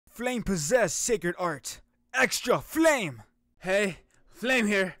flame-possessed sacred art. Extra flame! Hey, Flame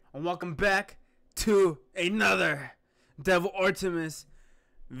here, and welcome back to another DevilArtemis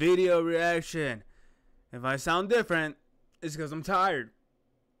video reaction. If I sound different, it's because I'm tired.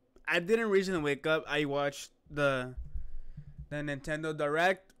 I didn't recently wake up. I watched the Nintendo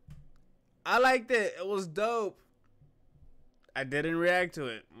Direct. I liked it. It was dope. I didn't react to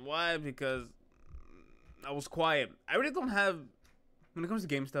it. Why? Because I was quiet. I really don't have, when it comes to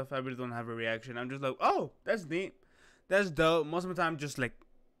game stuff, I really don't have a reaction. I'm just like, oh, that's neat. That's dope. Most of the time, just like.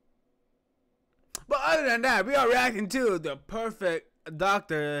 But other than that, we are reacting to the perfect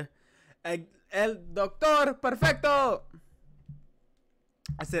doctor, El Doctor Perfecto.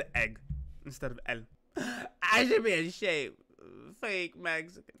 I said egg instead of El. I should be ashamed. Fake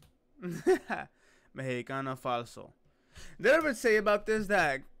Mexican. Mexicano falso. Did I ever say about this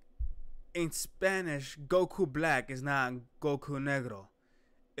that in Spanish, Goku Black is not Goku Negro?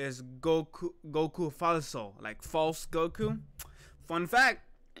 It's Goku Falso, like false Goku. Fun fact,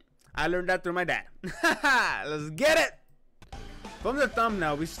 I learned that through my dad. Let's get it! From the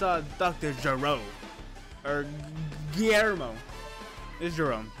thumbnail, we saw Dr. Jerome. Or Guillermo. It's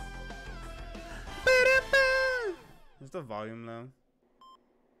Jerome. Is the volume low?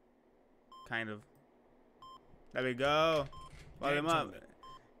 Kind of. There we go. Volume up.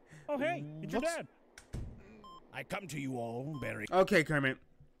 Oh hey, it's your dad. I come to you all very. Okay, Kermit.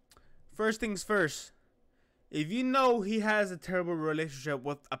 First things first. If you know he has a terrible relationship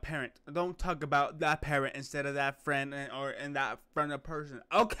with a parent, don't talk about that parent instead of that friend or that friend of person.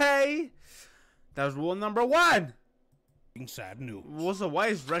 Okay? That was rule number one. Sad news. Also, why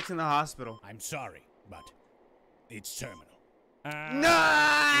is Rex in the hospital? I'm sorry, but it's terminal. No!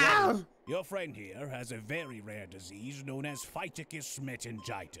 Well, your friend here has a very rare disease known as Phyticus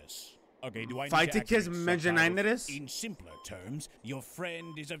meningitis. Okay, do I need to Phyticus activate meningitis? subtitles? In simpler terms, your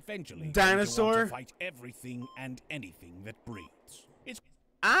friend is eventually Dinosaur? going to want to fight everything and anything that breathes. It's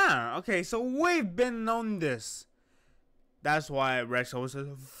Okay, so we've been known this. That's why Rex always says,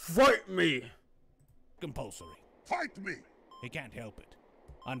 fight me! compulsory. Fight me! He can't help it.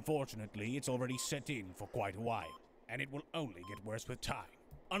 Unfortunately, it's already set in for quite a while, and it will only get worse with time.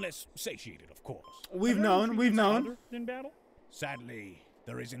 Unless satiated, of course. We've known. In battle? Sadly,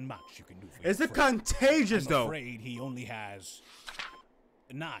 there isn't much you can do for Is your it friend. contagious, I'm though? afraid he only has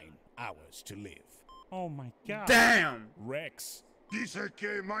 9 hours to live. Oh my god. Damn! Rex. It's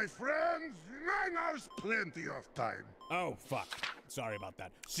okay, my friends. 9 hours, plenty of time. Oh, fuck. Sorry about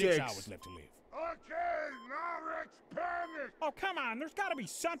that. 6 hours left to live. Okay, now Rex panic. Oh, come on. There's got to be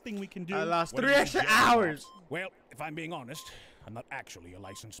something we can do. I lost What 3 are you extra suggesting, hours. Pops? Well, if I'm being honest, I'm not actually a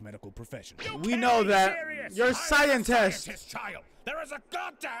licensed medical professional. You We can't know be that. serious. You're a I'm scientist. scientist, child. There is a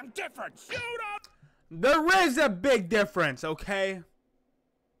goddamn difference. You don't. There is a big difference, okay?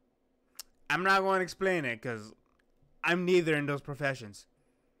 I'm not going to explain it because I'm neither in those professions.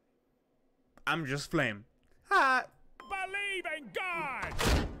 I'm just Flame. Ha! Believe in God.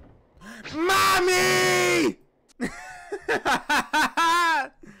 Mommy! You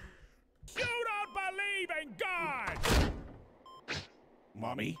don't believe in God.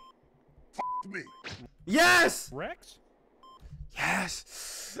 Mommy? Me. Yes! Rex?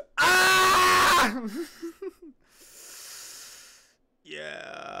 Yes! Ah!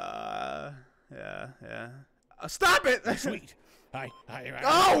 Yeah. Stop it! Sweet.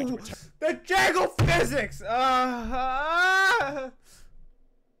 Oh! The jangle physics!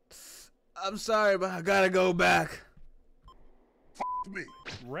 I'm sorry, but I gotta go back. Me.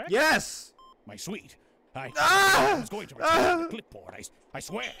 Rex? Yes! My sweet. I was going to return the clipboard. I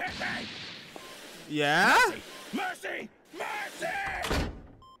swear. Hey! Yeah? Mercy! Mercy!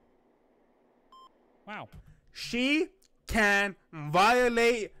 Wow. She can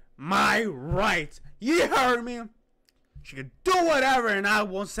violate my rights. You heard me? She can do whatever and I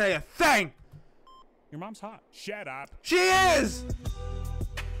won't say a thing. Your mom's hot. Shut up. She is!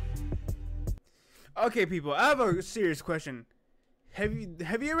 Okay, people, I have a serious question. Have you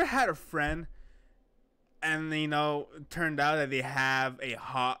ever had a friend and, you know, turned out that they have a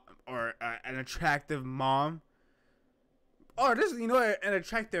hot or an attractive mom? Or just, you know, an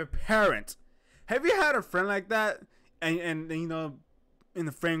attractive parent. Have you had a friend like that? And you know, in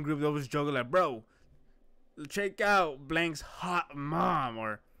the friend group, they always joke like, bro, check out blank's hot mom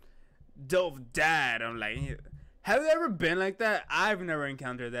or dope dad. I'm like, have you ever been like that? I've never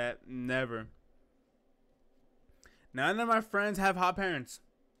encountered that. Never. None of my friends have hot parents.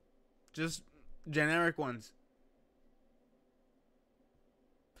 Just generic ones.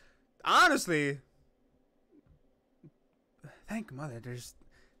 Honestly, thank mother.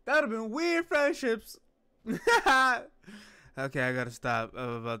 That would have been weird friendships. Okay, I gotta stop.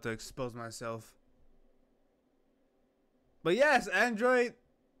 I'm about to expose myself. But yes, Android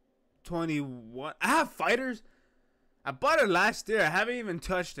 21. I have fighters. I bought it last year. I haven't even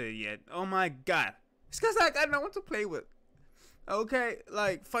touched it yet. Oh my god. It's because I got no one to play with. Okay,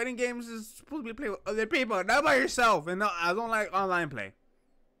 like fighting games is supposed to be played with other people, not by yourself. And no, I don't like online play.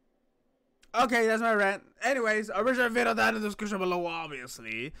 Okay, that's my rant. Anyways, original video down in the description below,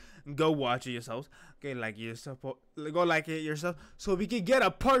 obviously. Go watch it yourselves. Okay, like yourself. Go like it yourself. So we can get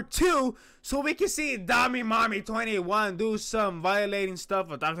a part 2. So we can see Dami Mommy 21 do some violating stuff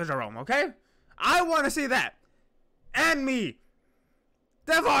with Dr. Jerome, okay? I want to see that. And me.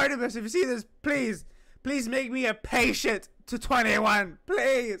 DevilArtemis, if you see this, please. Please make me a patient to 21.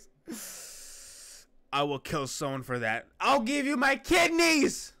 Please. I will kill someone for that. I'll give you my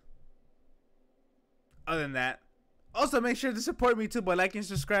kidneys. Other than that, also make sure to support me too by liking and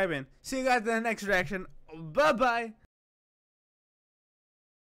subscribing. See you guys in the next reaction. Bye bye.